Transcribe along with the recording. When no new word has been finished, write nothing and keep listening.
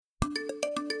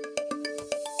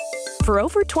For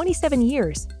over 27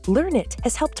 years, Learnit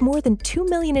has helped more than 2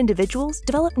 million individuals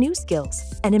develop new skills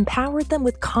and empowered them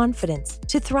with confidence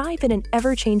to thrive in an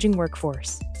ever-changing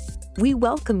workforce. We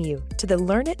welcome you to the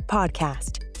Learnit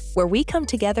podcast, where we come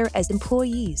together as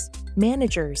employees,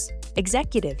 managers,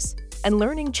 executives, and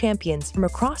learning champions from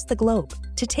across the globe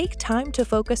to take time to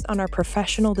focus on our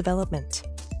professional development.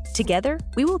 Together,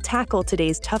 we will tackle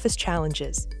today's toughest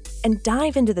challenges and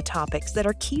dive into the topics that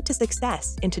are key to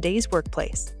success in today's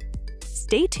workplace.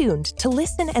 Stay tuned to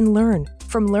listen and learn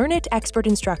from Learnit expert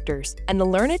instructors and the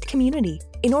Learnit community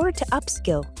in order to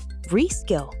upskill,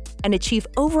 reskill, and achieve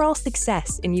overall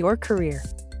success in your career.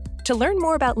 To learn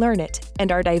more about Learnit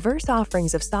and our diverse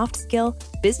offerings of soft skill,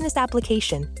 business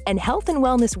application, and health and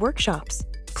wellness workshops,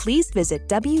 please visit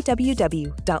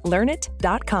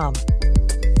www.learnit.com.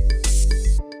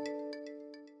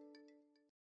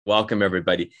 Welcome,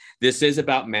 everybody. This is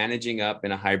about managing up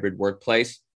in a hybrid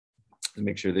workplace.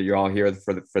 Make sure that you're all here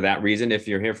for that reason. If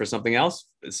you're here for something else,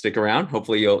 stick around.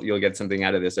 Hopefully you'll get something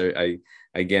out of this. I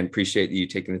again appreciate you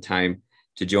taking the time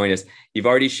to join us. You've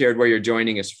already shared where you're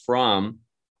joining us from,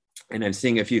 and I'm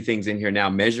seeing a few things in here now.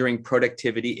 Measuring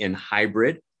productivity in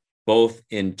hybrid, both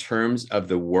in terms of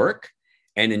the work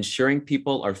and ensuring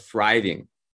people are thriving.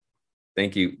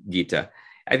 Thank you, Geeta.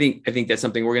 I think that's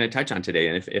something we're going to touch on today.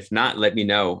 And if not, let me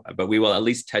know, but we will at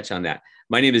least touch on that.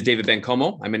 My name is David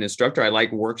Bencomo. I'm an instructor. I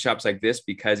like workshops like this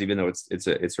because even though it's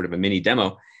sort of a mini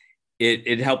demo,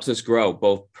 it helps us grow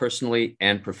both personally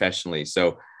and professionally.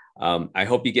 So I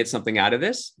hope you get something out of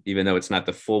this, even though it's not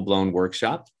the full-blown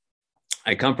workshop.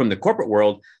 I come from the corporate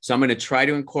world, so I'm going to try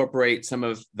to incorporate some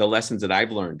of the lessons that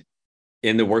I've learned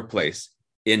in the workplace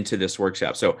into this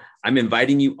workshop. So I'm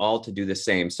inviting you all to do the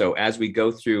same. So as we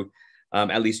go through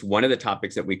at least one of the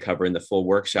topics that we cover in the full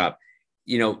workshop,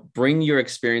 bring your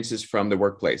experiences from the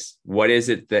workplace. What is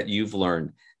it that you've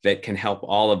learned that can help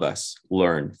all of us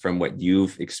learn from what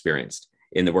you've experienced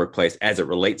in the workplace as it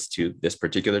relates to this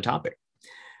particular topic?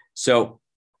 So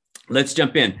let's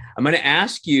jump in. I'm going to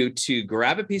ask you to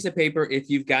grab a piece of paper if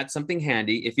you've got something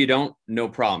handy. If you don't, no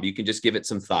problem. You can just give it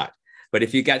some thought. But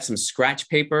if you've got some scratch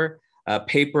paper,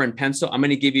 paper and pencil, I'm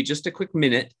going to give you just a quick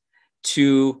minute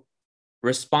to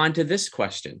respond to this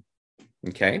question.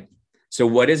 Okay. So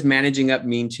what does managing up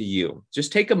mean to you?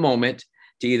 Just take a moment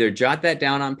to either jot that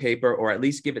down on paper or at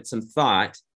least give it some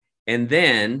thought, and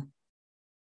then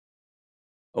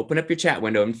open up your chat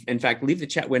window. In fact, leave the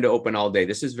chat window open all day.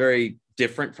 This is very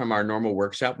different from our normal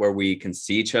workshop where we can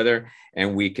see each other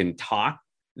and we can talk.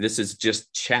 This is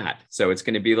just chat. So it's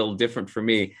going to be a little different for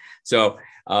me. So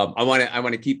I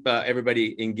want to keep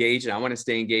everybody engaged, and I want to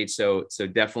stay engaged. So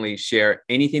definitely share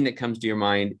anything that comes to your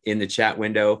mind in the chat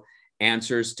window,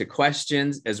 answers to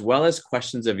questions, as well as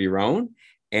questions of your own,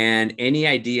 and any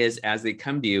ideas as they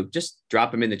come to you, just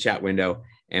drop them in the chat window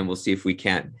and we'll see if we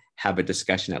can't have a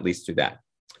discussion at least through that.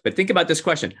 But think about this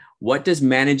question. What does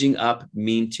managing up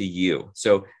mean to you?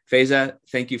 So Faiza,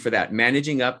 thank you for that.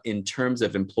 Managing up in terms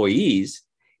of employees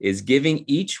is giving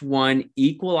each one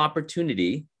equal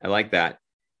opportunity. I like that.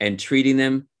 And treating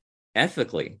them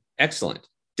ethically. Excellent.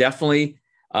 Definitely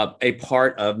a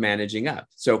part of managing up.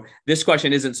 So this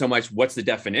question isn't so much what's the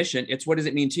definition, it's what does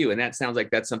it mean to you? And that sounds like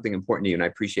that's something important to you. And I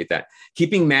appreciate that.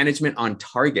 Keeping management on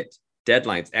target,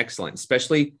 deadlines, excellent,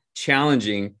 especially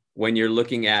challenging when you're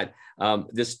looking at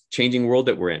this changing world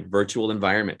that we're in, virtual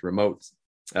environment, remote,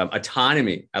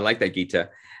 autonomy. I like that, Geeta.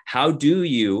 How do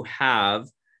you have,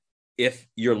 if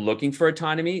you're looking for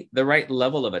autonomy, the right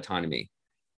level of autonomy?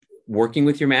 Working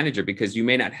with your manager, because you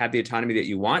may not have the autonomy that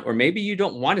you want, or maybe you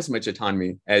don't want as much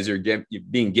autonomy as you're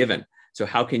being given. So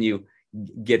how can you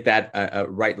get that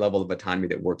right level of autonomy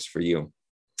that works for you?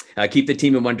 Keep the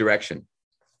team in one direction.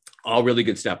 All really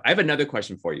good stuff. I have another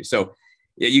question for you. So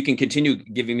you can continue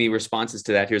giving me responses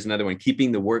to that. Here's another one.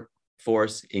 Keeping the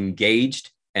workforce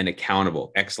engaged and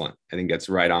accountable. Excellent. I think that's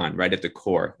right on, right at the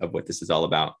core of what this is all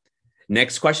about.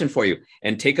 Next question for you.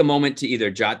 And take a moment to either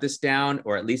jot this down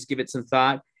or at least give it some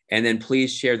thought. And then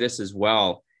please share this as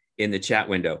well in the chat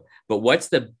window. But what's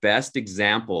the best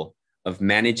example of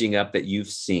managing up that you've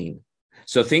seen?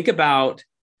 So think about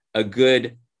a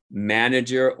good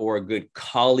manager or a good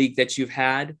colleague that you've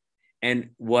had. And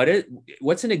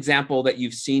what's an example that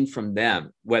you've seen from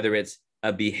them, whether it's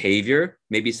a behavior,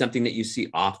 maybe something that you see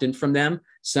often from them,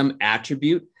 some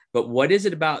attribute, but what is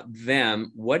it about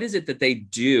them? What is it that they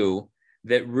do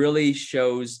that really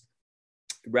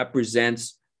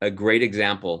represents a great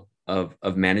example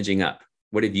of managing up?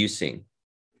 What have you seen?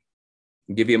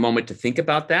 I'll give you a moment to think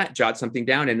about that, jot something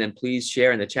down, and then please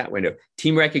share in the chat window.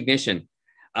 Team recognition.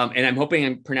 And I'm hoping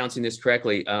I'm pronouncing this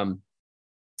correctly.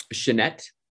 Shanette,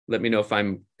 let me know if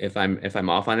I'm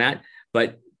off on that.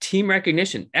 But Team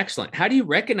recognition. Excellent. How do you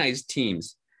recognize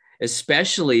teams,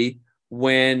 especially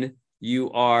when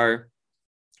you are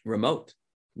remote,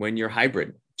 when you're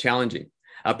hybrid? Challenging.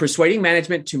 Persuading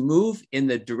management to move in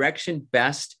the direction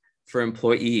best for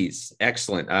employees.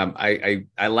 Excellent.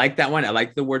 I like that one. I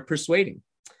like the word persuading.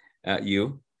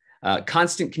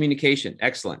 Constant communication.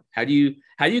 Excellent. How do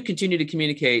you continue to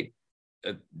communicate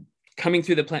coming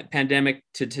through the pandemic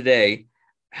to today?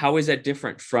 How is that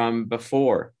different from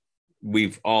before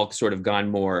we've all sort of gone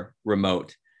more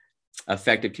remote?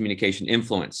 Effective communication,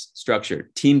 influence, structure,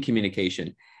 team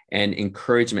communication, and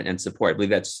encouragement and support. I believe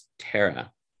that's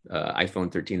Tara,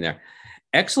 iPhone 13 there.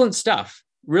 Excellent stuff.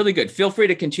 Really good. Feel free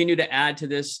to continue to add to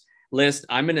this list.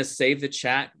 I'm going to save the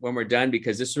chat when we're done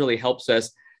because this really helps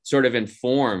us sort of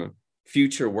inform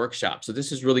future workshops. So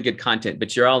this is really good content,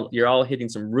 but you're all hitting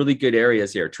some really good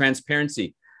areas here.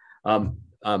 Transparency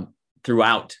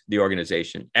throughout the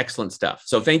organization. Excellent stuff.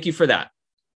 So thank you for that.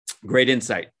 Great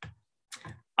insight.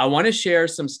 I want to share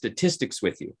some statistics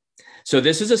with you. So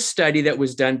this is a study that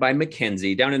was done by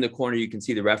McKinsey. Down in the corner, you can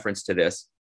see the reference to this.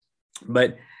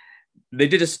 But they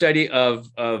did a study of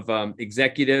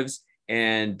executives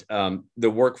and the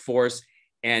workforce.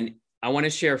 And I want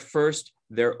to share first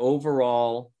their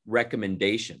overall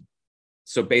recommendation.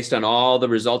 So based on all the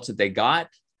results that they got,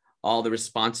 all the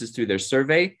responses through their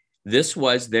survey, this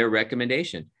was their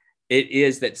recommendation. It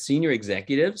is that senior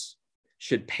executives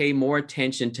should pay more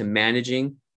attention to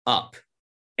managing up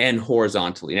and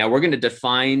horizontally. Now, we're going to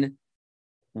define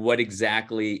what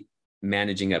exactly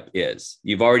managing up is.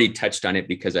 You've already touched on it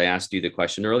because I asked you the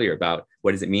question earlier about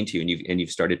what does it mean to you, and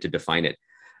you've started to define it.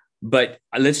 But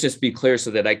let's just be clear so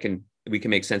that we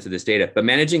can make sense of this data. But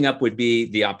managing up would be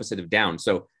the opposite of down.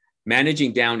 So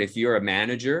managing down, if you're a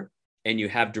manager and you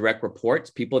have direct reports,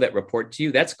 people that report to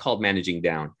you, that's called managing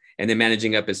down. And then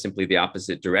managing up is simply the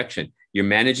opposite direction. You're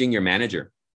managing your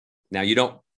manager. Now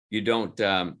your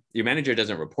manager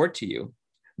doesn't report to you,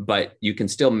 but you can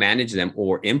still manage them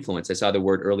or influence. I saw the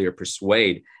word earlier,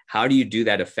 persuade. How do you do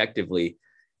that effectively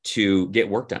to get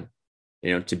work done,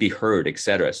 to be heard, et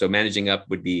cetera? So managing up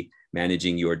would be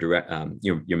managing your direct,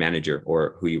 your manager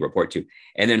or who you report to.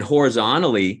 And then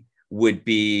horizontally would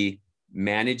be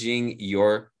managing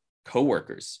your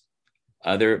coworkers,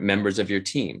 other members of your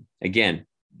team. Again,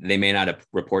 they may not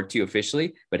report to you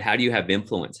officially, but how do you have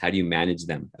influence? How do you manage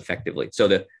them effectively? So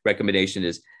the recommendation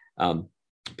is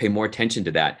pay more attention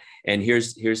to that. And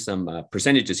here's some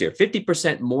percentages here.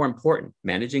 50% more important.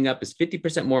 Managing up is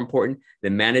 50% more important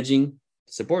than managing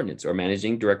subordinates or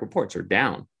managing direct reports or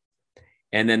down.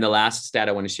 And then the last stat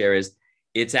I want to share is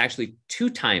it's actually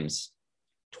twice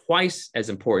as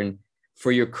important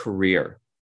for your career,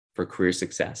 for career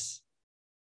success.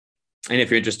 And if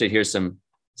you're interested, here's some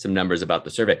numbers about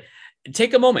the survey.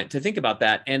 Take a moment to think about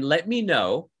that and let me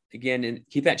know, again, and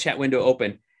keep that chat window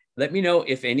open. Let me know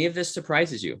if any of this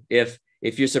surprises you, if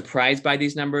you're surprised by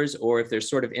these numbers or if they're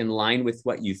sort of in line with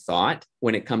what you thought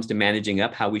when it comes to managing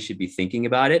up, how we should be thinking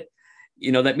about it.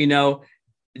 Let me know,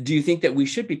 do you think that we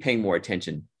should be paying more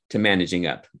attention to managing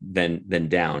up than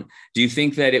down? Do you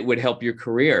think that it would help your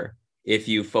career if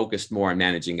you focused more on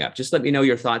managing up? Just let me know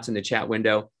your thoughts in the chat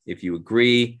window. If you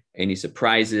agree, any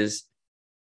surprises,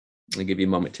 I'll give you a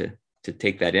moment to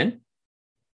take that in.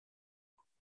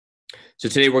 So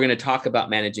today we're going to talk about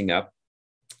managing up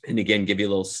and again, give you a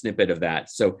little snippet of that.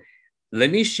 So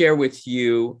let me share with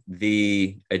you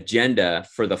the agenda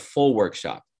for the full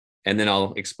workshop, and then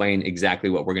I'll explain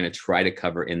exactly what we're going to try to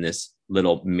cover in this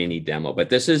little mini demo. But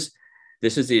this is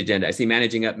the agenda. I see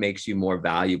managing up makes you more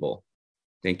valuable.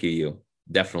 Thank you,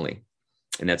 definitely.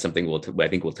 And that's something I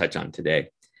think we'll touch on today.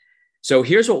 So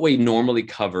here's what we normally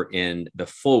cover in the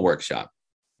full workshop.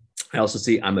 I also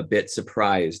see I'm a bit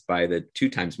surprised by the 2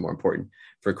 times more important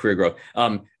for career growth.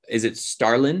 Is it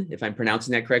Starlin, if I'm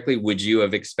pronouncing that correctly? Would you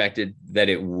have expected that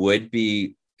it would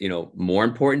be, more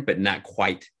important, but not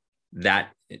quite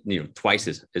that, twice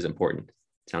as important?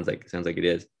 Sounds like it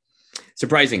is.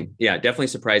 Surprising. Yeah, definitely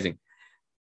surprising.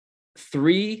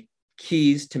 3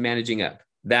 keys to managing up.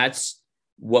 That's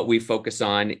what we focus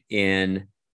on in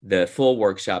the full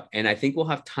workshop. And I think we'll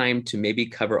have time to maybe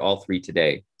cover all 3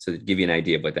 today. So to give you an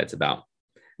idea of what that's about.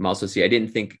 I'm also I didn't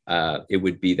think it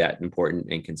would be that important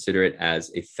and consider it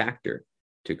as a factor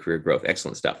to career growth.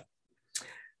 Excellent stuff.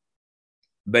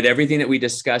 But everything that we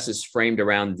discuss is framed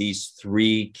around these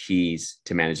 3 keys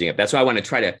to managing up. That's why I want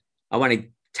to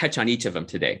touch on each of them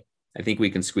today. I think we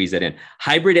can squeeze that in.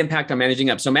 Hybrid impact on managing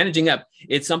up. So managing up,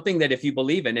 it's something that if you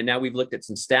believe in, and now we've looked at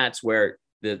some stats where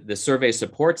the survey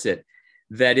supports it,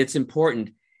 that it's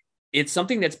important. It's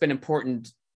something that's been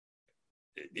important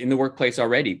in the workplace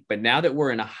already. But now that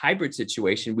we're in a hybrid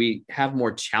situation, we have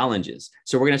more challenges.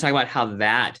 So we're going to talk about how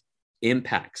that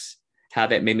impacts, how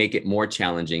that may make it more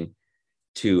challenging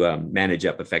to manage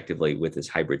up effectively with this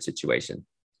hybrid situation.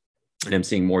 And I'm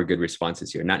seeing more good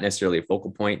responses here, not necessarily a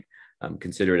focal point.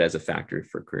 Consider it as a factor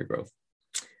for career growth.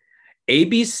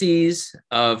 ABCs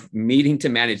of meeting to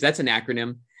manage, that's an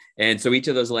acronym. And so each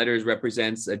of those letters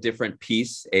represents a different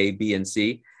piece, A, B, and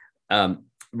C,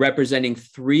 representing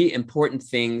 3 important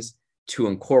things to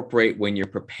incorporate when you're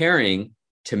preparing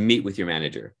to meet with your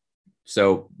manager.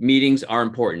 So meetings are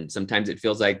important. Sometimes it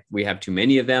feels like we have too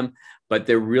many of them, but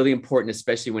they're really important,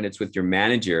 especially when it's with your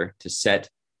manager, to set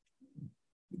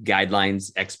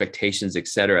guidelines, expectations, et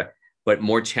cetera, but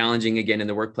more challenging again in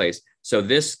the workplace. So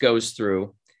this goes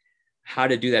through how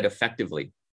to do that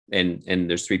effectively. And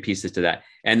there's 3 pieces to that.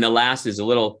 And the last is a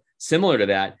little similar to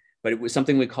that, but it was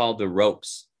something we call the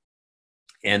ROPES.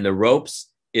 And the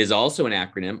ROPES is also an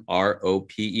acronym,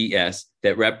 ROPES,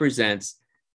 that represents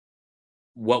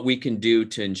what we can do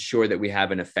to ensure that we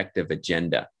have an effective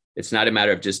agenda. It's not a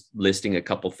matter of just listing a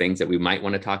couple things that we might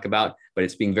want to talk about, but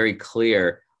it's being very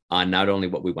clear on not only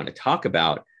what we want to talk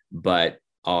about, but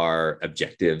our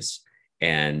objectives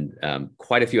and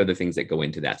quite a few other things that go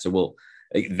into that. So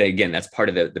again, that's part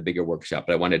of the bigger workshop,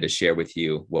 but I wanted to share with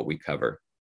you what we cover.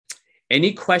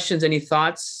 Any questions, any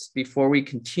thoughts before we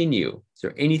continue? Is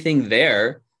there anything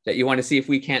there that you want to see if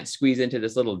we can't squeeze into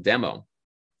this little demo?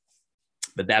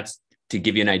 But that's to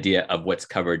give you an idea of what's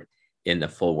covered in the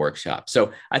full workshop.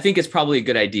 So I think it's probably a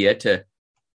good idea to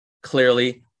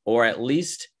clearly, or at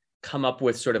least come up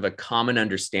with sort of a common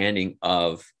understanding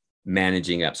of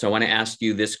managing up. So I want to ask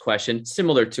you this question,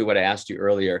 similar to what I asked you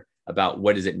earlier about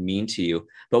what does it mean to you,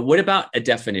 but what about a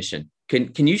definition?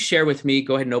 Can you share with me,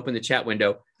 go ahead and open the chat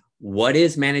window, what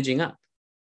is managing up?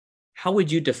 How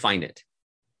would you define it?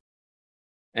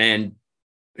 And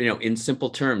in simple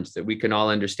terms that we can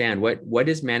all understand, what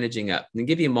is managing up? And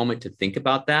give you a moment to think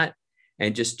about that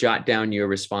and just jot down your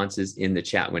responses in the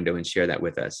chat window and share that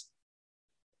with us.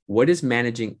 What is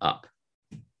managing up?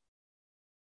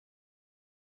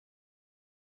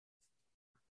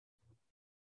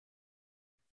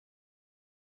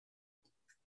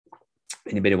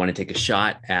 Anybody want to take a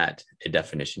shot at a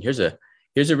definition? Here's a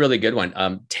really good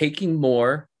one. Taking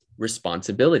more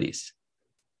responsibilities.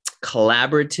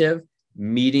 Collaborative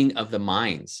meeting of the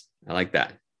minds. I like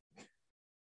that.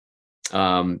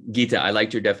 Geeta, I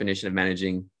liked your definition of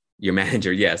managing your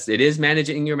manager. Yes, it is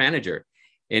managing your manager.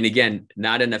 And again,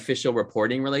 not an official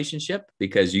reporting relationship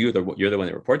because you're the one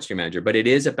that reports to your manager, but it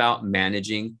is about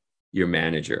managing your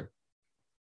manager.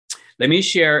 Let me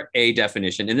share a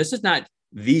definition. And this is not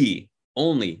the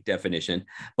only definition,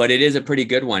 but it is a pretty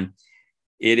good one.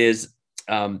 It is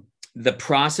the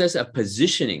process of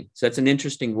positioning. So that's an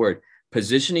interesting word.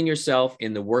 Positioning yourself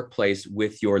in the workplace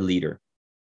with your leader.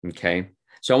 Okay.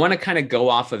 So I want to kind of go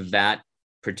off of that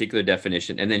particular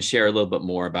definition and then share a little bit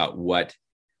more about what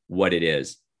it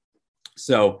is.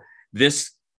 So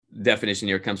this definition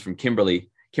here comes from Kimberly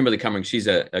Cummings. She's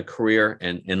a career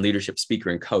and leadership speaker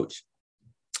and coach.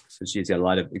 So she's got a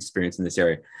lot of experience in this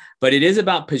area, but it is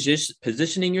about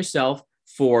positioning yourself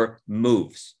for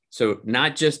moves. So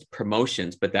not just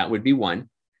promotions, but that would be one.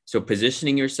 So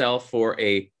positioning yourself for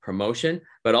a promotion,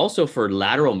 but also for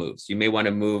lateral moves. You may want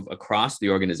to move across the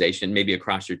organization, maybe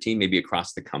across your team, maybe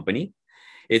across the company.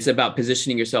 It's about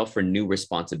positioning yourself for new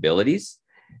responsibilities,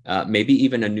 maybe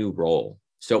even a new role.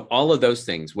 So all of those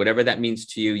things, whatever that means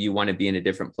to you, you want to be in a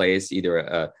different place, either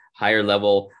a higher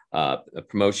level, a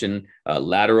promotion,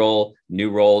 lateral,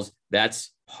 new roles.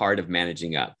 That's part of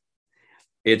managing up.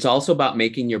 It's also about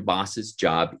making your boss's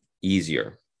job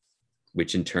easier,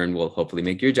 which in turn will hopefully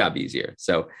make your job easier.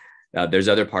 So there's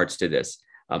other parts to this.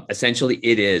 Essentially,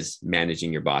 it is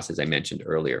managing your boss, as I mentioned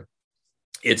earlier.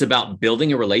 It's about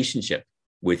building a relationship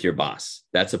with your boss.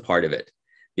 That's a part of it.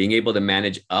 Being able to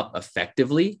manage up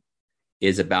effectively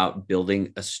is about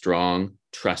building a strong,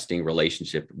 trusting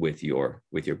relationship with your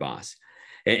boss.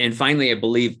 And finally, I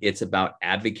believe it's about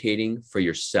advocating for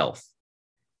yourself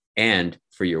and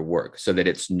for your work so that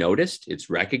it's noticed, it's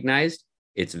recognized,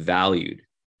 it's valued,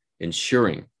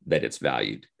 ensuring that it's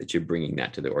valued, that you're bringing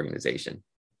that to the organization.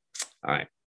 All right.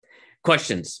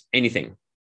 Questions, anything?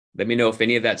 Let me know if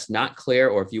any of that's not clear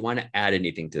or if you want to add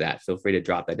anything to that. Feel free to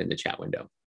drop that in the chat window.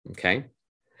 Okay.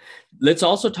 Let's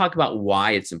also talk about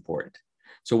why it's important.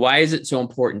 So why is it so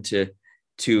important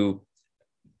to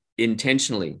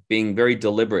intentionally being very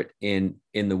deliberate in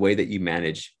the way that you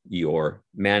manage your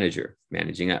manager,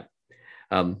 managing up?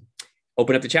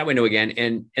 Open up the chat window again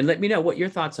and let me know what your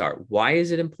thoughts are. Why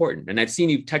is it important? And I've seen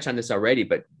you touch on this already,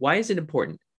 but why is it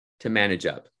important to manage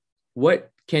up?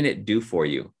 what can it do for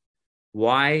you?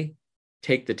 Why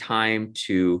take the time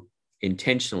to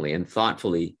intentionally and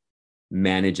thoughtfully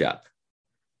manage up?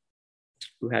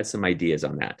 Who has some ideas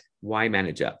on that? Why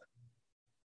manage up?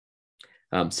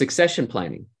 Succession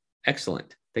planning.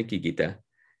 Excellent. Thank you, Geeta.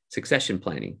 Succession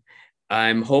planning.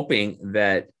 I'm hoping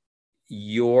that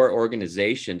your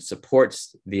organization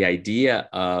supports the idea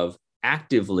of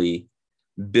actively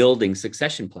building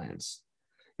succession plans.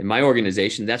 In my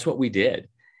organization, that's what we did.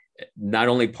 Not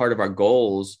only part of our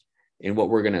goals and what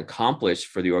we're going to accomplish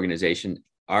for the organization,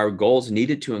 our goals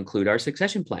needed to include our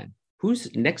succession plan.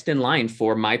 Who's next in line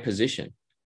for my position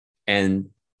and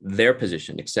their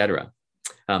position, et cetera.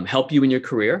 Help you in your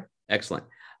career. Excellent.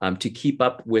 To keep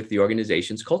up with the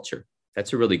organization's culture.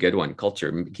 That's a really good one,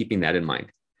 culture, keeping that in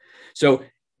mind. So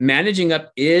managing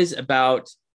up is about,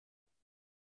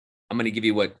 I'm going to give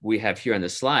you what we have here on the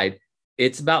slide.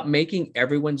 It's about making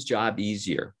everyone's job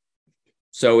easier.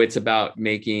 So it's about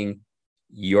making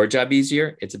your job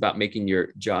easier. It's about making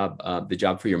your job, the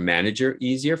job for your manager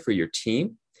easier, for your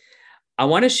team. I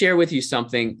want to share with you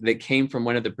something that came from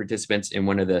one of the participants in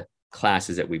one of the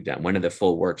classes that we've done, one of the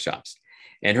full workshops.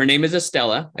 And her name is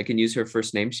Estella. I can use her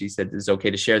first name. She said it's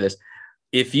okay to share this.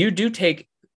 If you do take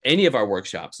any of our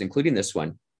workshops, including this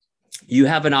one, you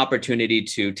have an opportunity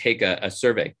to take a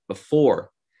survey before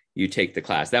you take the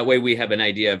class. That way we have an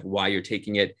idea of why you're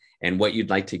taking it and what you'd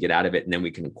like to get out of it. And then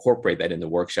we can incorporate that in the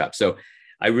workshop. So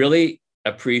I really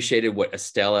appreciated what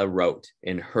Estella wrote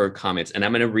in her comments. And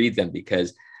I'm going to read them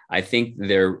because I think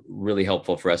they're really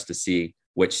helpful for us to see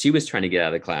what she was trying to get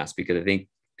out of the class, because I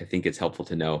think it's helpful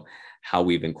to know how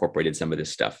we've incorporated some of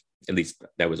this stuff. At least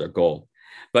that was our goal.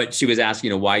 But she was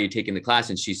asking, why are you taking the class?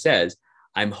 And she says,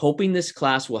 I'm hoping this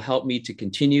class will help me to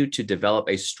continue to develop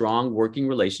a strong working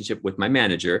relationship with my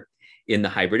manager in the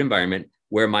hybrid environment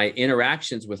where my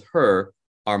interactions with her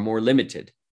are more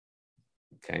limited.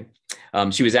 Okay.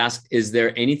 She was asked, is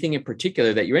there anything in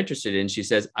particular that you're interested in? She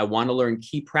says, I want to learn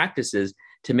key practices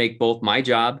to make both my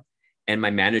job and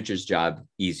my manager's job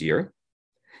easier.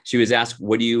 She was asked,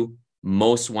 what do you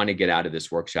most want to get out of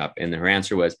this workshop? And her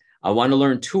answer was, I want to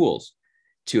learn tools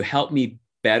to help me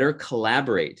better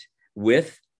collaborate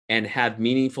with and have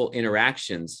meaningful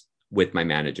interactions with my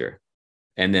manager.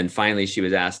 And then finally, she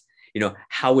was asked,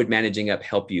 how would managing up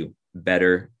help you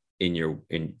better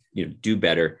do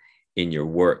better in your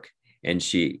work? And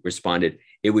she responded,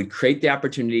 it would create the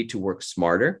opportunity to work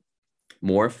smarter,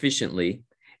 more efficiently,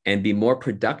 and be more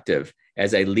productive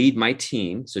as I lead my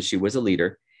team. So she was a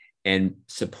leader, and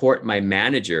support my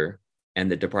manager and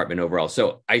the department overall.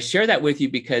 So I share that with you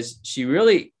because she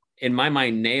really, in my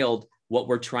mind, nailed what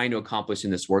we're trying to accomplish in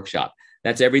this workshop.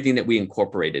 That's everything that we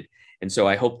incorporated. And so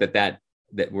I hope that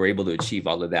we're able to achieve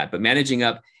all of that. But managing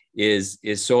up is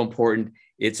so important.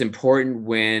 It's important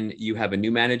when you have a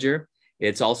new manager.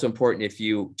 It's also important if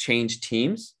you change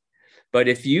teams. But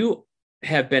if you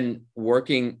have been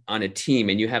working on a team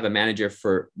and you have a manager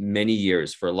for many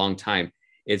years, for a long time,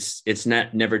 it's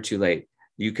never too late.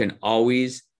 You can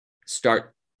always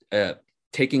start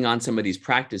taking on some of these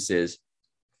practices.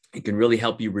 It can really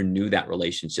help you renew that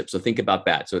relationship. So think about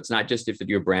that. So it's not just if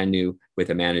you're brand new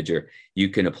with a manager, you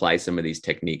can apply some of these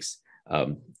techniques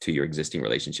to your existing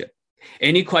relationship.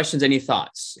 Any questions, any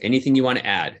thoughts, anything you want to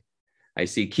add? I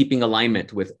see keeping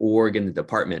alignment with org and the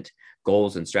department,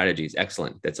 goals and strategies.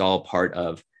 Excellent. That's all part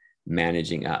of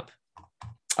managing up.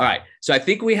 All right. So I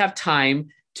think we have time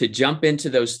to jump into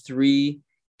those three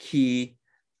keys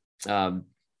to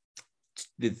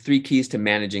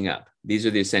managing up. These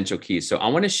are the essential keys. So I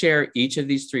want to share each of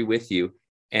these three with you.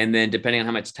 And then depending on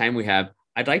how much time we have,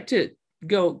 I'd like to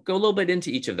go a little bit into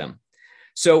each of them.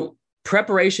 So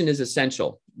preparation is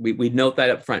essential. We note that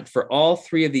up front. For all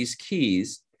three of these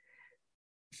keys,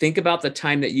 think about the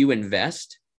time that you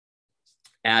invest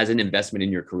as an investment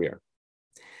in your career.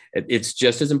 It's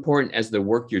just as important as the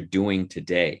work you're doing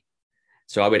today.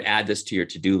 So I would add this to your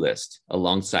to-do list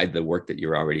alongside the work that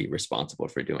you're already responsible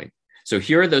for doing. So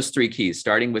here are those three keys,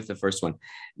 starting with the first one.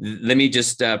 Let me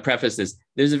just preface this.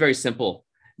 This is very simple,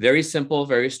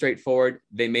 very straightforward.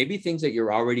 They may be things that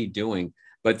you're already doing,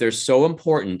 but they're so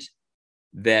important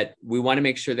that we want to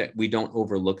make sure that we don't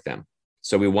overlook them.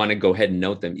 So we want to go ahead and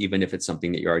note them, even if it's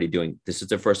something that you're already doing. This is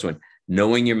the first one,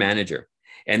 knowing your manager.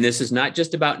 And this is not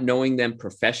just about knowing them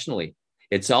professionally.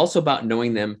 It's also about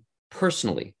knowing them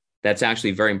personally. That's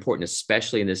actually very important,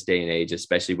 especially in this day and age,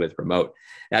 especially with remote.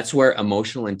 That's where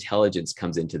emotional intelligence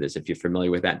comes into this. If you're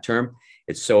familiar with that term,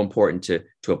 it's so important to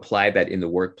apply that in the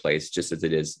workplace, just as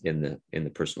it is in the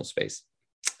personal space.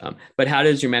 But how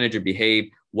does your manager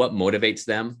behave? What motivates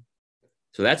them?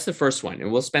 So that's the first one.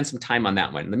 And we'll spend some time on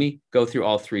that one. Let me go through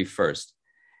all three first.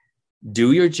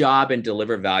 do your job and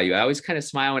deliver value. I always kind of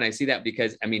smile when I see that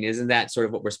because, I mean, isn't that sort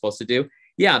of what we're supposed to do?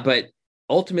 Yeah, but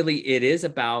ultimately it is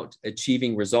about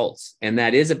achieving results. And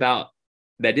that is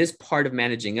part of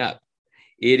managing up.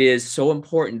 It is so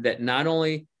important that not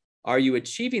only are you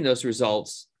achieving those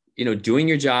results, doing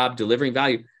your job, delivering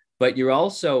value, but you're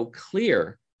also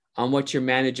clear on what your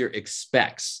manager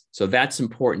expects. So that's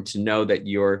important to know that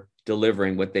you're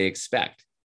delivering what they expect.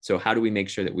 So how do we make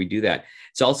sure that we do that?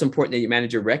 It's also important that your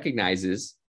manager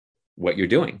recognizes what you're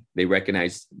doing. They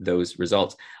recognize those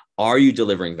results. Are you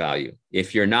delivering value?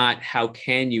 If you're not, how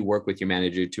can you work with your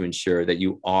manager to ensure that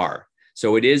you are?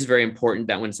 So it is very important.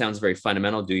 That one sounds very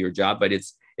fundamental, do your job, but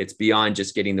it's beyond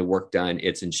just getting the work done.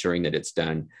 It's ensuring that it's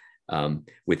done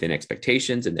within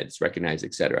expectations and that it's recognized,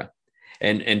 et cetera.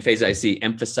 And Faiza, I see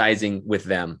emphasizing with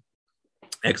them.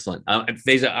 Excellent.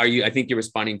 Faiza, I think you're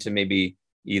responding to maybe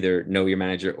either know your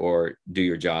manager or do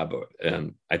your job. Or,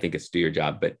 I think it's do your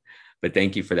job, but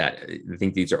thank you for that. I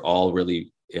think these are all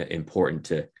really important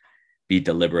to be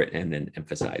deliberate and then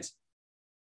emphasize.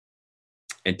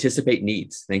 Anticipate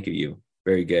needs. Thank you.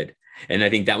 Very good. And I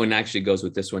think that one actually goes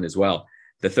with this one as well.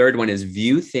 The third one is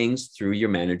view things through your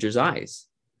manager's eyes.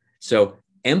 So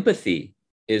empathy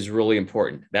is really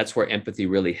important. That's where empathy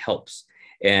really helps.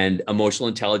 And emotional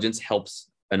intelligence helps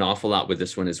an awful lot with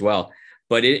this one as well.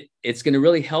 But it's going to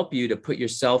really help you to put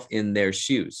yourself in their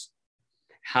shoes.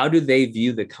 How do they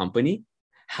view the company?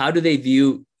 How do they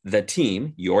view the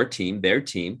team, your team, their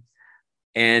team,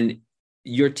 and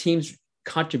your team's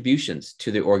contributions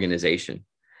to the organization?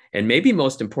 And maybe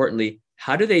most importantly,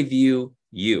 how do they view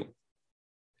you?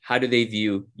 How do they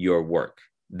view your work?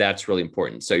 That's really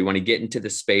important. So you want to get into the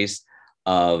space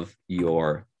of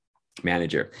your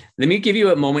manager. Let me give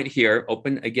you a moment here,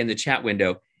 open again the chat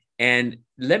window, and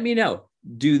let me know,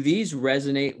 do these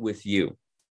resonate with you?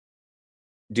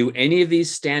 Do any of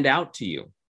these stand out to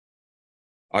you?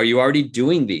 Are you already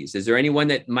doing these? Is there anyone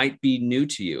that might be new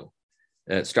to you?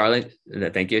 Starling,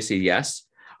 thank you. I see yes.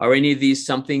 Are any of these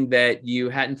something that you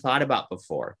hadn't thought about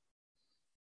before?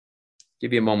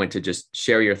 Give you a moment to just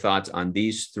share your thoughts on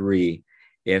these three,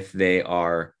 if they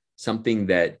are something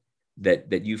that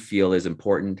you feel is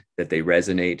important, that they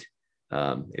resonate,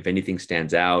 if anything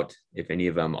stands out, if any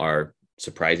of them are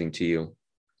surprising to you.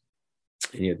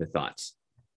 Any other thoughts?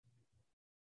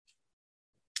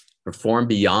 Perform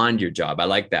beyond your job. I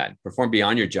like that. Perform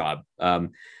beyond your job.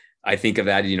 I think of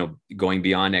that, going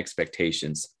beyond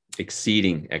expectations,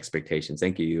 exceeding expectations.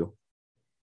 Thank you.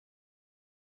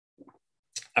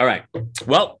 All right.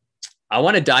 Well, I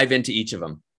want to dive into each of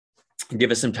them and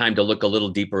give us some time to look a little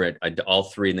deeper at all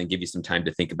three, and then give you some time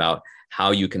to think about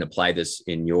how you can apply this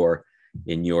in your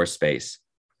space.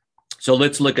 So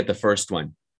let's look at the first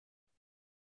one.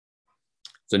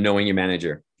 So knowing your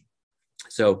manager.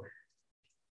 So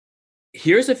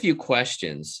here's a few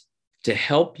questions to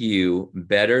help you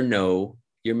better know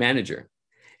your manager.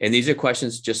 And these are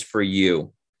questions just for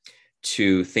you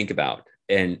to think about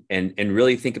and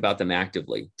really think about them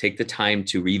actively. Take the time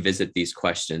to revisit these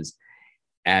questions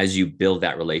as you build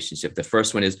that relationship. The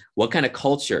first one is, what kind of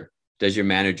culture does your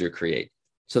manager create?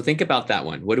 So think about that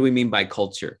one. What do we mean by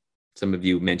culture? Some of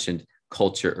you mentioned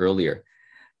culture earlier,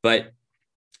 but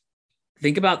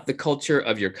think about the culture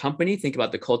of your company. Think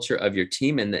about the culture of your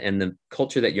team and the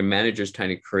culture that your manager is trying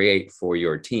to create for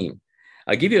your team.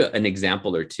 I'll give you an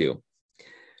example or two.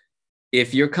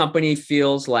 If your company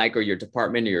feels like, or your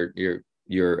department, or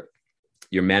your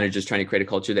manager is trying to create a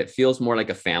culture that feels more like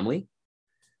a family,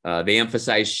 they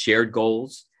emphasize shared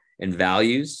goals and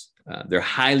values. They're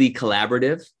highly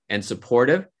collaborative and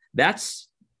supportive. That's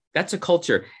a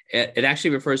culture. It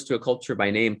actually refers to a culture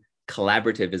by name.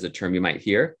 Collaborative is a term you might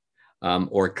hear.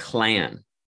 Or clan.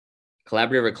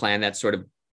 Collaborative or clan, that's sort of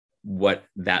what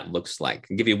that looks like.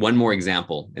 I'll give you one more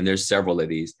example, and there's several of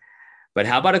these. But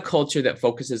how about a culture that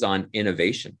focuses on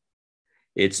innovation?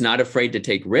 It's not afraid to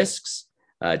take risks.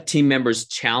 Team members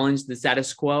challenge the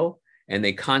status quo, and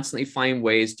they constantly find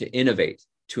ways to innovate,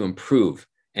 to improve,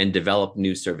 and develop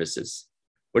new services.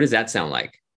 What does that sound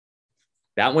like?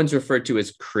 That one's referred to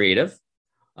as creative.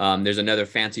 There's another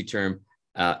fancy term,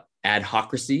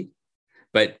 adhocracy.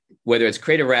 But whether it's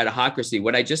creative or adhocracy,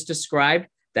 what I just described,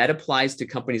 that applies to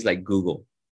companies like Google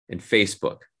and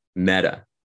Facebook, Meta,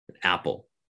 and Apple.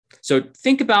 So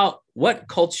think about what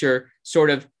culture sort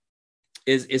of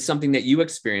is something that you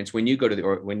experience when you go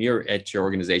to when you're at your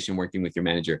organization working with your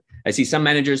manager. I see some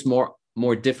managers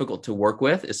more difficult to work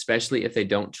with, especially if they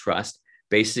don't trust.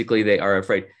 Basically, they are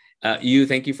afraid.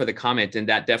 Thank you for the comment, and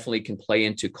that definitely can play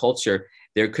into culture.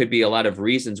 There could be a lot of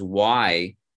reasons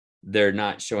why they're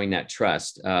not showing that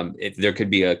trust. If there could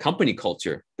be a company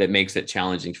culture that makes it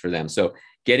challenging for them. So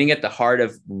getting at the heart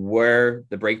of where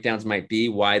the breakdowns might be,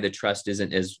 why the trust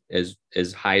isn't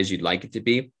as high as you'd like it to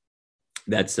be.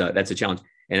 That's a challenge.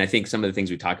 And I think some of the things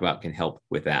we talk about can help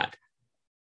with that.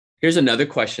 Here's another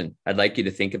question I'd like you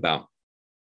to think about.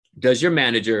 Does your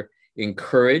manager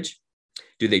encourage?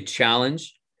 Do they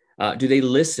challenge? Do they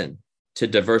listen to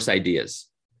diverse ideas?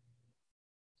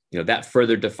 That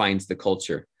further defines the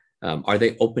culture. Are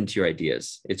they open to your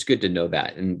ideas? It's good to know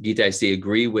that. And Gita, I see,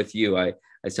 agree with you. I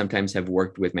sometimes have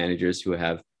worked with managers who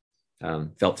have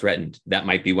felt threatened. That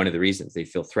might be one of the reasons they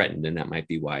feel threatened, and that might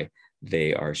be why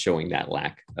they are showing that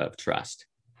lack of trust.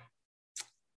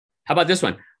 How about this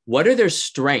one? What are their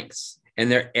strengths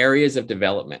and their areas of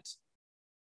development?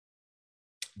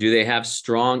 Do they have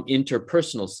strong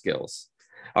interpersonal skills?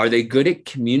 Are they good at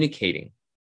communicating?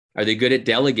 Are they good at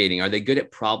delegating? Are they good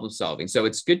at problem solving? So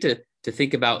it's good to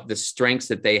think about the strengths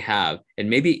that they have and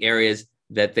maybe areas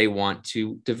that they want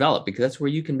to develop, because that's where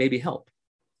you can maybe help.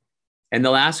 And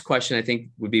the last question I think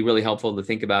would be really helpful to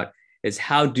think about is,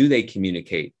 how do they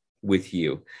communicate with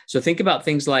you? So think about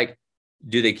things like,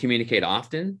 do they communicate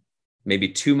often? Maybe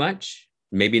too much,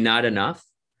 maybe not enough?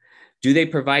 Do they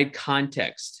provide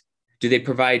context? Do they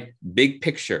provide big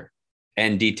picture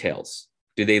and details?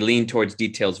 Do they lean towards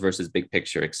details versus big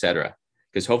picture, et cetera?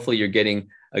 Because hopefully you're getting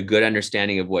a good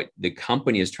understanding of what the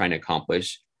company is trying to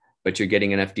accomplish, but you're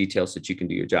getting enough details so that you can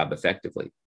do your job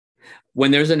effectively. When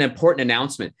there's an important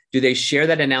announcement, do they share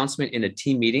that announcement in a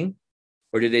team meeting,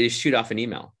 or do they just shoot off an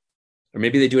email? Or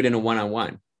maybe they do it in a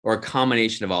one-on-one, or a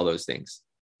combination of all those things.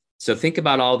 So think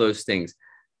about all those things.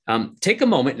 Take a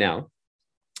moment now,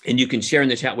 and you can share in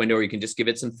the chat window, or you can just give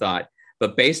it some thought.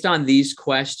 But based on these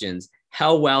questions,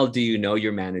 how well do you know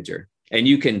your manager? And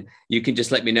you can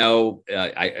just let me know,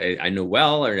 I know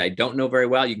well, or I don't know very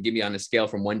well. You can give me on a scale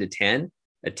from 1 to 10.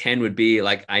 A 10 would be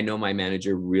like, I know my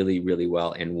manager really, really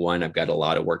well. And 1, I've got a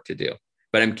lot of work to do.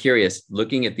 But I'm curious,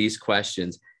 looking at these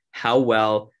questions, how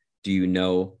well do you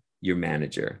know your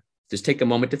manager? Just take a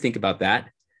moment to think about that.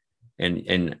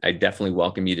 And I definitely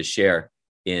welcome you to share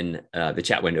in the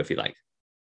chat window if you like.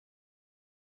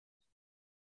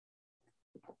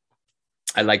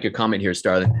 I like your comment here,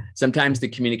 Starlin. Sometimes the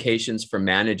communications for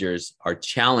managers are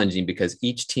challenging because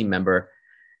each team member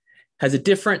has a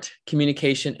different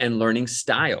communication and learning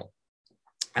style.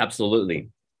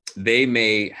 Absolutely. They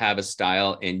may have a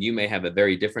style and you may have a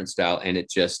very different style, and it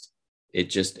just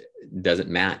doesn't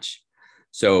match.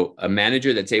 So a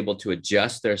manager that's able to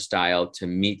adjust their style to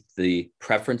meet the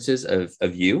preferences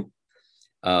of you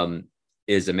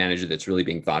is a manager that's really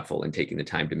being thoughtful and taking the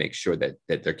time to make sure that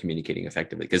they're communicating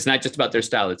effectively. Because it's not just about their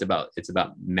style, it's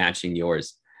about matching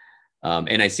yours.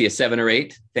 And I see a 7 or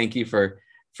 8. Thank you for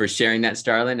sharing that,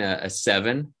 Starlin. A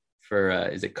 7 for,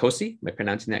 is it Kosi? Am I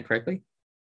pronouncing that correctly?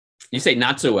 You say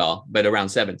not so well, but around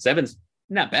 7. 7's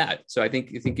not bad. So I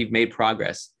think you've made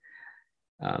progress.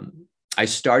 I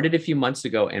started a few months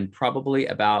ago and probably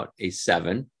about a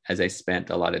 7, as I spent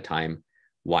a lot of time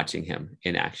watching him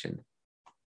in action.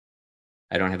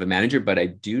 I don't have a manager, but I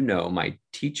do know my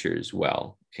teachers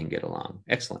well and get along.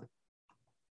 Excellent.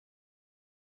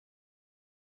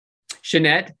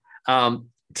 Shanette,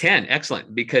 10,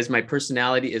 excellent, because my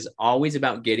personality is always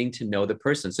about getting to know the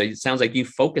person. So it sounds like you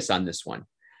focus on this one.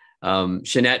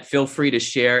 Shanette, feel free to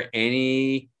share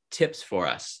any tips for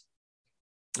us,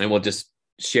 and we'll just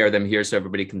share them here so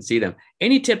everybody can see them.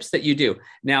 Any tips that you do.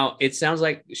 Now, it sounds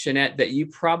like, Shanette, that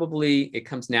it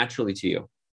comes naturally to you.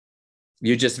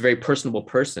 You're just a very personable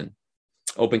person.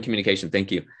 Open communication.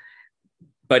 Thank you.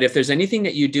 But if there's anything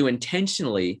that you do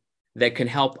intentionally that can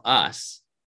help us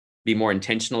be more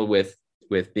intentional with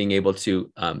being able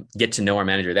to get to know our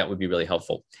manager, that would be really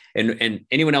helpful. And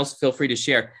anyone else, feel free to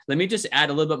share. Let me just add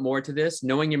a little bit more to this.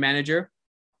 Knowing your manager,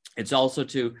 it's also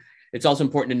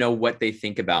important to know what they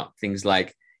think about things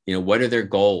like, what are their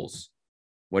goals?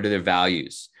 What are their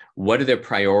values? What are their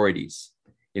priorities?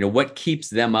 What keeps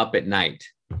them up at night?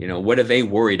 What are they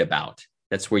worried about?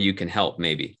 That's where you can help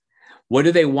maybe. What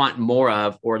do they want more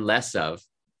of or less of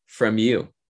from you?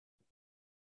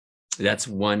 That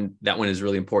one is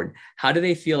really important. How do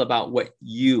they feel about what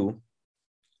you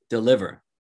deliver?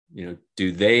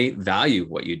 Do they value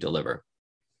what you deliver?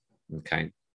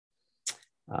 Okay.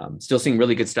 Still seeing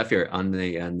really good stuff here on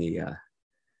the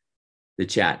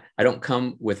chat. I don't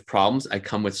come with problems. I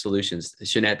come with solutions.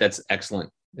 Shanette, that's excellent.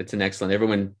 That's an excellent.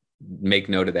 Everyone make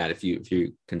note of that. If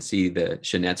you can see the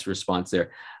Shanette's response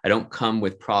there. I don't come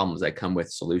with problems. I come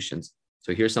with solutions.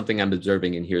 So here's something I'm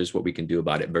observing, and here's what we can do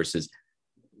about it versus,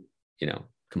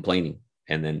 complaining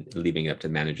and then leaving it up to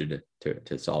the manager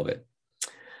to solve it.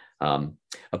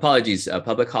 Apologies, a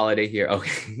public holiday here.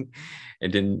 Okay, I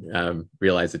didn't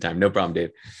realize the time. No problem,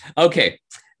 Dave. Okay,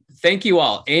 thank you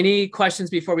all. Any questions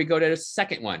before we go to the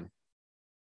second one?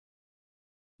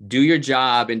 Do your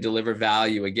job and deliver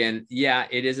value. Again, yeah,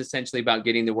 it is essentially about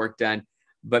getting the work done,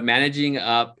 but managing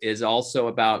up is also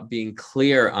about being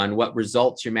clear on what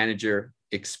results your manager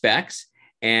expects.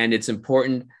 And it's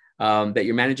important that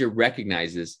your manager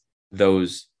recognizes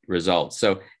those results.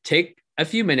 So take a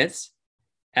few minutes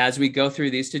as we go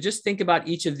through these to just think about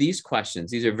each of these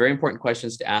questions. These are very important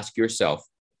questions to ask yourself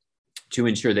to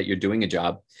ensure that you're doing a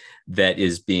job that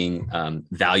is being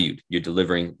valued. You're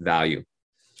delivering value.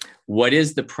 What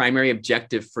is the primary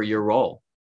objective for your role?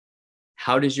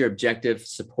 How does your objective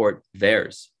support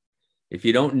theirs? If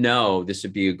you don't know, this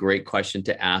would be a great question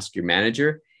to ask your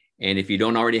manager. And if you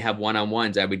don't already have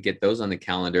one-on-ones, I would get those on the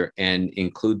calendar and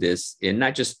include this in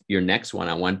not just your next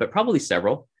one-on-one, but probably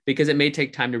several, because it may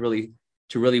take time to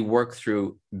really work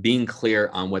through being clear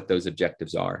on what those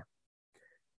objectives are.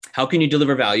 How can you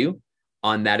deliver value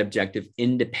on that objective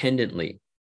independently?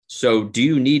 So do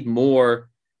you need more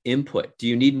input? Do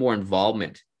you need more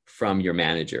involvement from your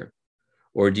manager?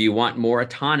 Or do you want more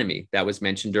autonomy? That was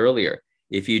mentioned earlier.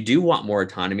 If you do want more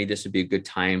autonomy, this would be a good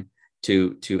time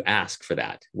to ask for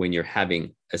that when you're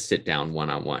having a sit down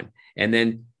one-on-one, and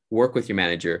then work with your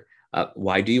manager.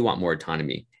 Why do you want more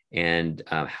autonomy? And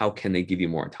how can they give you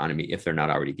more autonomy if they're not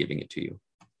already giving it to you?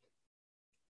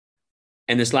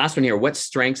 And this last one here, what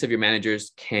strengths of your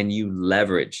managers can you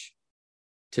leverage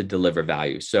to deliver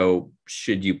value? So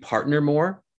should you partner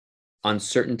more on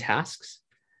certain tasks?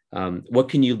 What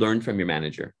can you learn from your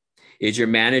manager? Is your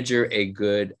manager a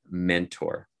good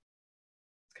mentor?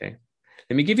 Okay.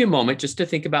 Let me give you a moment just to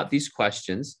think about these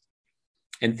questions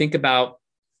and think about,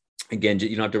 again,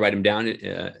 you don't have to write them down,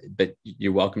 but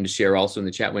you're welcome to share also in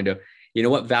the chat window. You know,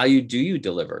 what value do you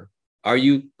deliver? Are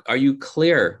you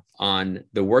clear on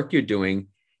the work you're doing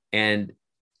and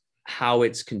how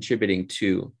it's contributing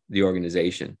to the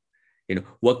organization? You know,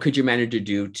 what could your manager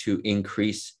do to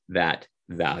increase that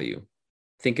value?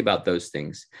 Think about those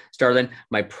things. Starlin,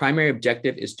 my primary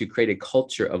objective is to create a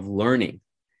culture of learning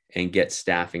and get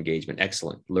staff engagement.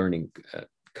 Excellent. Learning,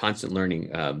 constant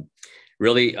learning,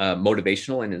 really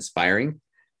motivational and inspiring.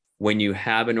 When you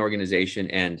have an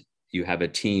organization and you have a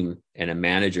team and a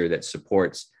manager that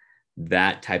supports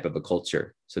that type of a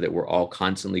culture so that we're all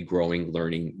constantly growing,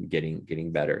 learning,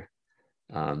 getting better.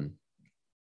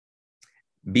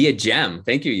 Be a gem.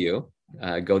 Thank you, you.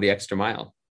 Go the extra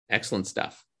mile. Excellent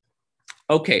stuff.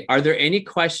 Okay, are there any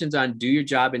questions on do your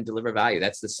job and deliver value?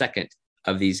 That's the second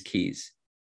of these keys.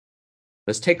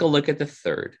 Let's take a look at the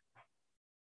third.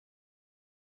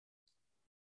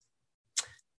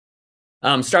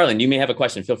 Starlin, you may have a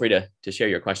question. Feel free to share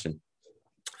your question.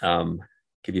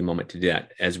 Give you a moment to do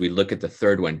that as we look at the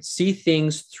third one. See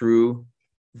things through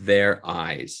their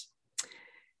eyes.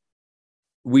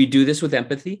 We do this with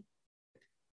empathy.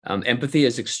 Empathy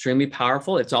is extremely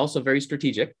powerful. It's also very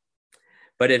strategic,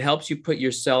 but it helps you put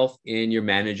yourself in your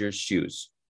manager's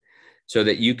shoes so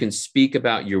that you can speak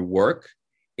about your work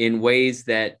in ways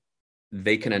that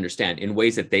they can understand, in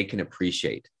ways that they can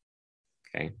appreciate.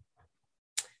 Okay.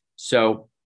 So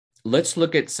let's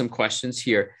look at some questions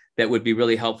here that would be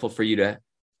really helpful for you to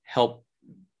help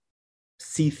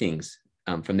see things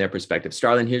from their perspective.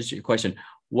 Starlin, here's your question.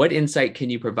 What insight can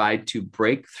you provide to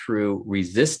break through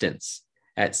resistance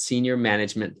at senior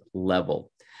management level?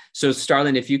 So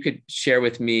Starlin, if you could share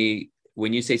with me,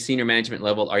 when you say senior management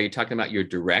level, are you talking about your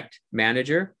direct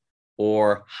manager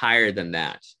or higher than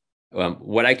that?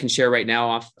 What I can share right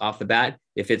now off the bat,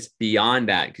 if it's beyond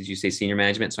that, because you say senior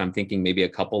management, so I'm thinking maybe a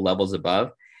couple levels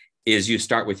above, is you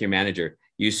start with your manager.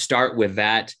 You start with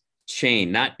that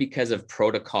chain, not because of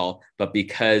protocol, but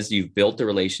because you've built a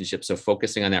relationship. So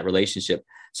focusing on that relationship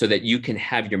so that you can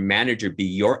have your manager be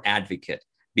your advocate,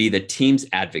 be the team's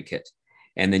advocate.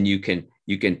 And then you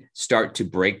can start to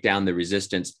break down the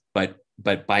resistance, but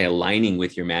by aligning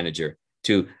with your manager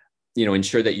to,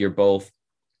 ensure that you're both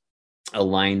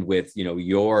aligned with,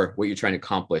 what you're trying to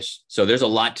accomplish. So there's a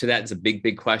lot to that. It's a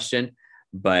big question,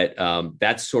 but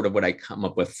that's sort of what I come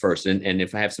up with first. And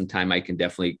if I have some time, I can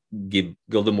definitely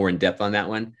go a little more in depth on that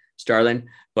one, Starlin.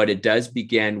 But it does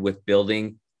begin with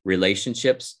building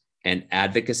relationships and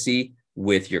advocacy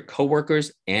with your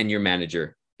coworkers and your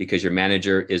manager, because your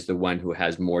manager is the one who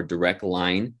has more direct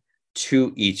line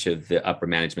to each of the upper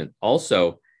management.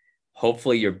 Also,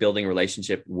 hopefully you're building a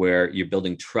relationship where you're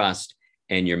building trust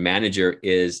and your manager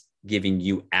is giving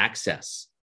you access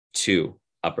to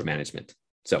upper management.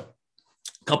 So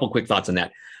a couple quick thoughts on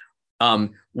that.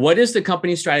 What is the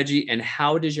company strategy and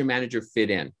how does your manager fit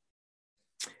in?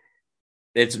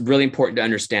 It's really important to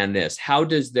understand this. How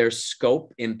does their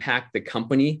scope impact the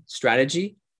company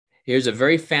strategy? Here's a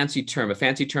very fancy term,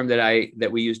 that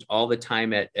we used all the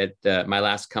time at my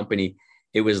last company.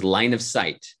 It was line of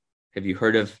sight. Have you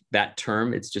heard of that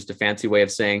term? It's just a fancy way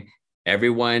of saying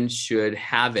everyone should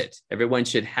have it. Everyone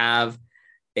should have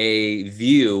a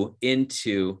view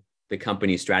into the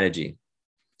company strategy.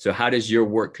 So how does your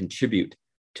work contribute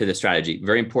to the strategy?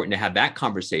 Very important to have that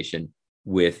conversation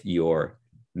with your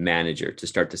manager to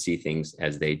start to see things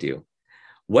as they do.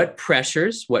 What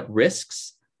pressures, what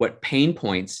risks, what pain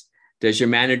points does your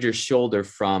manager shoulder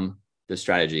from the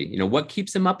strategy? You know, what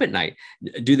keeps them up at night?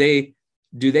 Do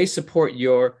they support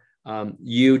your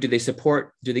do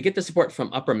they get the support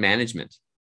from upper management,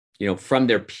 you know, from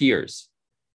their peers?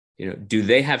 You know, do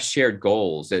they have shared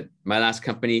goals? At my last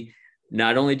company,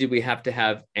 not only did we have to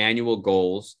have annual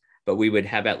goals, but we would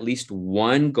have at least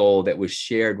one goal that was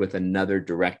shared with another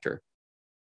director.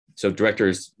 So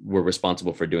directors were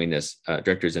responsible for doing this,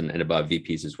 directors and above,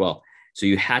 VPs as well. So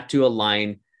you had to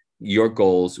align your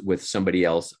goals with somebody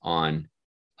else on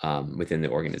within the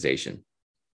organization.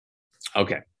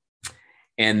 Okay.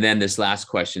 And then this last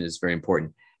question is very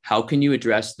important. How can you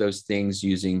address those things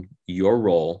using your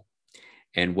role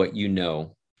and what you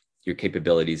know, your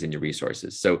capabilities and your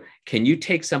resources? So can you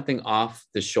take something off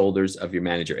the shoulders of your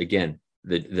manager? Again,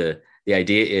 the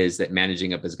idea is that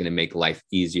managing up is going to make life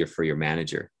easier for your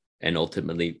manager and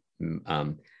ultimately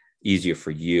easier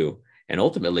for you. And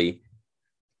ultimately,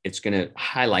 it's going to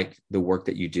highlight the work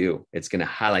that you do. It's going to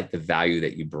highlight the value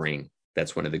that you bring.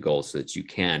 That's one of the goals, so that you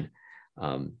can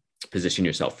position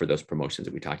yourself for those promotions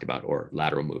that we talked about, or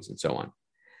lateral moves and so on.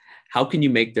 How can you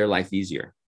make their life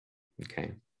easier?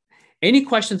 Okay. Any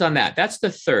questions on that? That's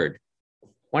the third.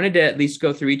 Wanted to at least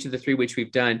go through each of the three, which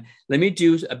we've done. Let me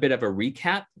do a bit of a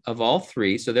recap of all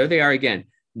three. So there they are again.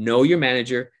 Know your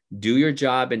manager, do your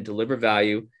job and deliver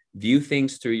value, view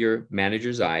things through your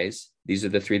manager's eyes. These are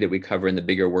the three that we cover in the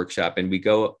bigger workshop. And we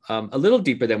go a little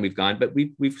deeper than we've gone, but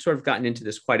we've sort of gotten into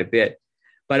this quite a bit.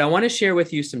 But I want to share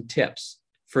with you some tips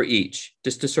for each,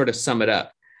 just to sort of sum it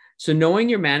up. So knowing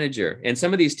your manager, and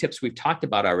some of these tips we've talked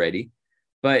about already,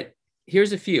 but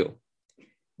here's a few.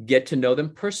 Get to know them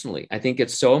personally. I think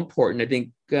it's so important. I think,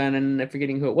 and I'm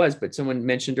forgetting who it was, but someone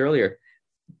mentioned earlier,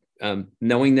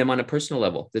 knowing them on a personal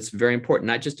level. That's very important,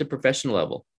 not just a professional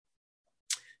level.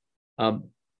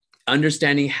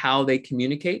 Understanding how they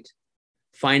communicate,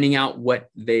 finding out what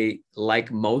they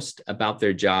like most about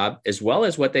their job, as well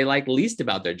as what they like least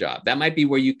about their job. That might be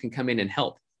where you can come in and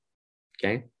help.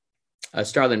 Okay.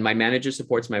 Starlin, my manager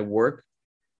supports my work.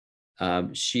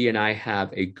 She and I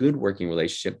have a good working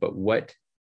relationship, but what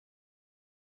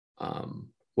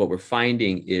we're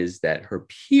finding is that her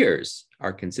peers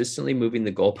are consistently moving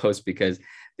the goalposts because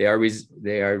they are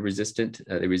resistant.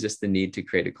 They resist the need to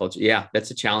create a culture. Yeah, that's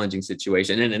a challenging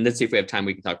situation. And let's see if we have time,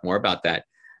 we can talk more about that.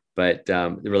 But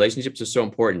the relationships are so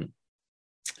important.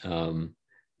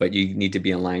 But you need to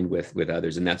be aligned with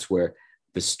others. And that's where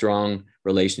the strong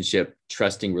relationship,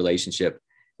 trusting relationship,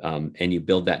 and you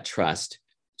build that trust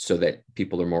so that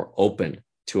people are more open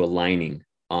to aligning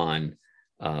on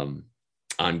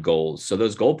goals. So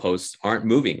those goalposts aren't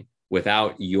moving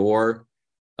without your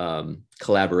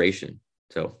collaboration.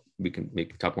 So we can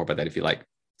talk more about that if you like.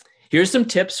 Here's some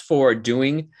tips for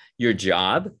doing your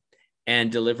job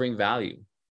and delivering value.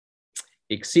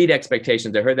 Exceed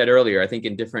expectations. I heard that earlier, I think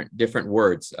in different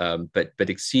words, but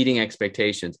exceeding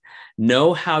expectations.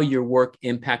 Know how your work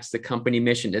impacts the company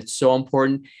mission. It's so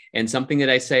important, and something that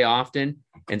I say often,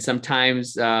 and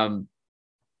sometimes others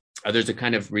are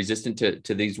kind of resistant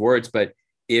to these words, but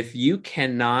if you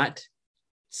cannot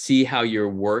see how your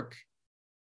work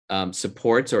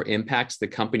supports or impacts the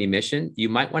company mission, you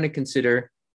might want to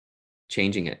consider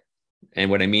changing it.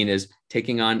 And what I mean is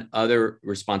taking on other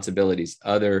responsibilities,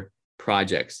 other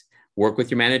projects. Work with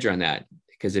your manager on that,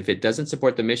 because if it doesn't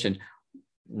support the mission,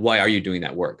 why are you doing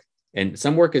that work? And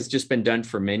some work has just been done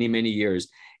for many, many years,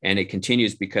 and it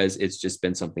continues because it's just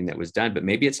been something that was done, but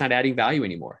maybe it's not adding value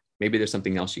anymore. Maybe there's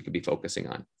something else you could be focusing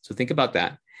on. So think about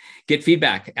that. Get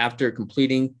feedback after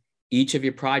completing each of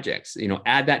your projects.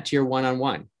 Add that to your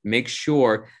one-on-one. Make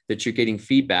sure that you're getting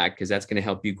feedback, because that's going to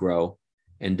help you grow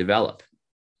and develop.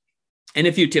 And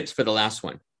a few tips for the last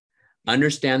one.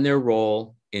 Understand their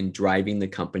role in driving the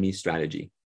company strategy.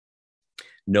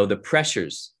 Know the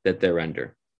pressures that they're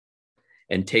under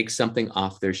and take something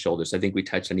off their shoulders. I think we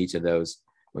touched on each of those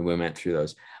when we went through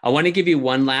those. I want to give you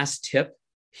one last tip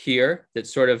here that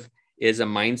sort of is a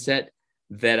mindset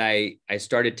that I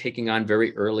started taking on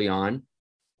very early on.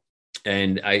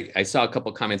 And I saw a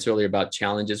couple of comments earlier about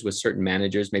challenges with certain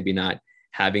managers, maybe not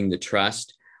having the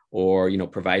trust or,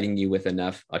 providing you with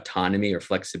enough autonomy or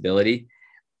flexibility.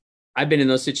 I've been in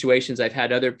those situations. I've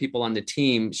had other people on the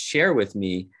team share with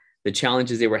me the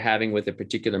challenges they were having with a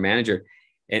particular manager,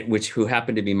 and who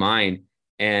happened to be mine.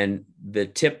 And the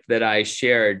tip that I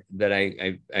shared that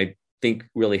I think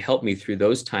really helped me through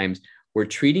those times were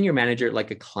treating your manager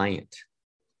like a client,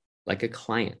 like a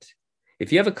client.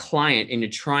 If you have a client and you're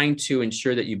trying to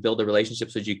ensure that you build a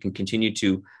relationship so that you can continue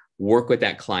to work with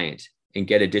that client and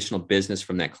get additional business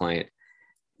from that client,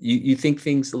 you think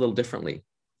things a little differently.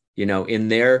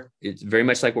 It's very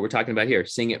much like what we're talking about here,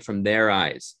 seeing it from their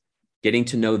eyes, getting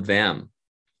to know them,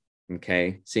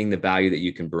 okay, seeing the value that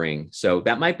you can bring. So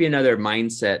that might be another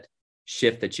mindset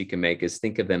shift that you can make, is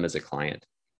think of them as a client.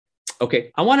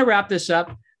 Okay, I want to wrap this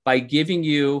up by giving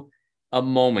you a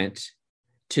moment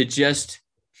to just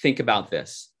think about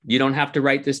this. You don't have to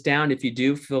write this down. If you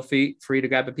do, feel free to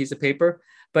grab a piece of paper.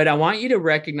 But I want you to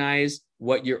recognize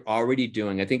what you're already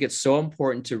doing. I think it's so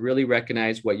important to really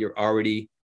recognize what you're already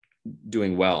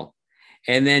doing well.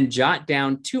 And then jot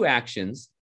down 2 actions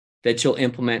that you'll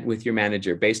implement with your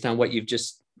manager based on what we've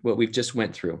just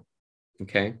went through.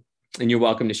 Okay. And you're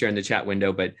welcome to share in the chat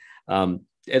window, but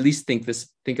at least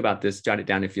think about this, jot it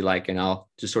down if you like, and I'll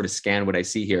just sort of scan what I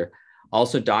see here.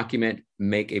 Also document,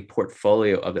 make a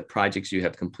portfolio of the projects you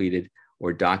have completed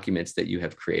or documents that you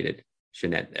have created.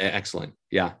 Jeanette, excellent.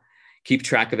 Yeah. Keep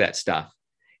track of that stuff.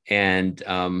 And,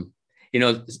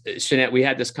 Jeanette, we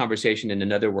had this conversation in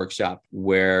another workshop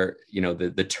where,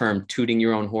 the term tooting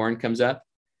your own horn comes up,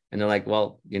 and they're like,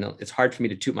 well, it's hard for me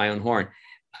to toot my own horn.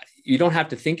 You don't have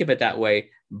to think of it that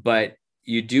way, but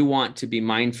you do want to be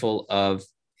mindful of,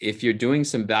 if you're doing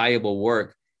some valuable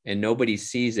work and nobody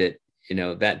sees it,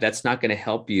 that's not going to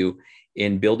help you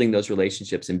in building those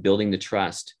relationships and building the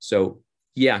trust. So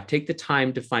yeah, take the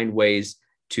time to find ways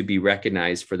to be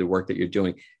recognized for the work that you're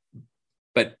doing.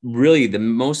 But really the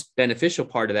most beneficial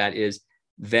part of that is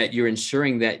that you're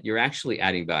ensuring that you're actually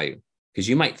adding value, because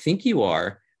you might think you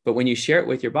are, but when you share it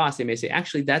with your boss, they may say,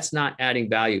 actually, that's not adding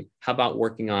value. How about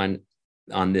working on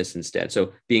this instead?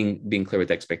 So being clear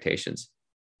with expectations.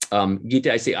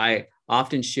 Geeta, I say I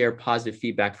often share positive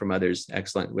feedback from others.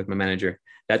 Excellent. With my manager.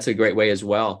 That's a great way as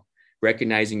well.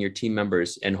 Recognizing your team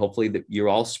members, and hopefully that you're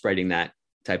all spreading that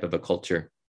type of a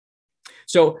culture.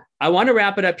 So I want to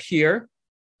wrap it up here,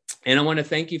 and I want to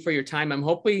thank you for your time. I'm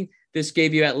hoping this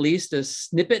gave you at least a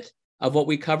snippet of what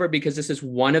we cover, because this is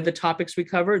one of the topics we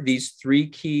cover, these 3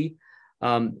 key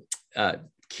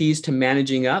keys to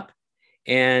managing up.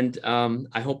 And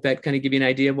I hope that kind of give you an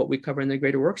idea of what we cover in the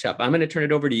Greater Workshop. I'm going to turn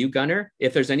it over to you, Gunnar.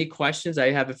 If there's any questions, I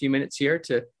have a few minutes here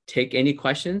to take any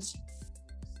questions.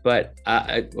 But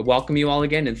I welcome you all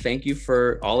again, and thank you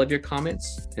for all of your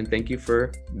comments, and thank you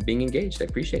for being engaged. I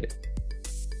appreciate it.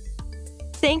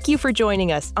 Thank you for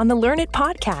joining us on the Learn It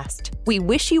podcast. We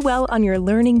wish you well on your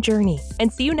learning journey,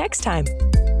 and see you next time.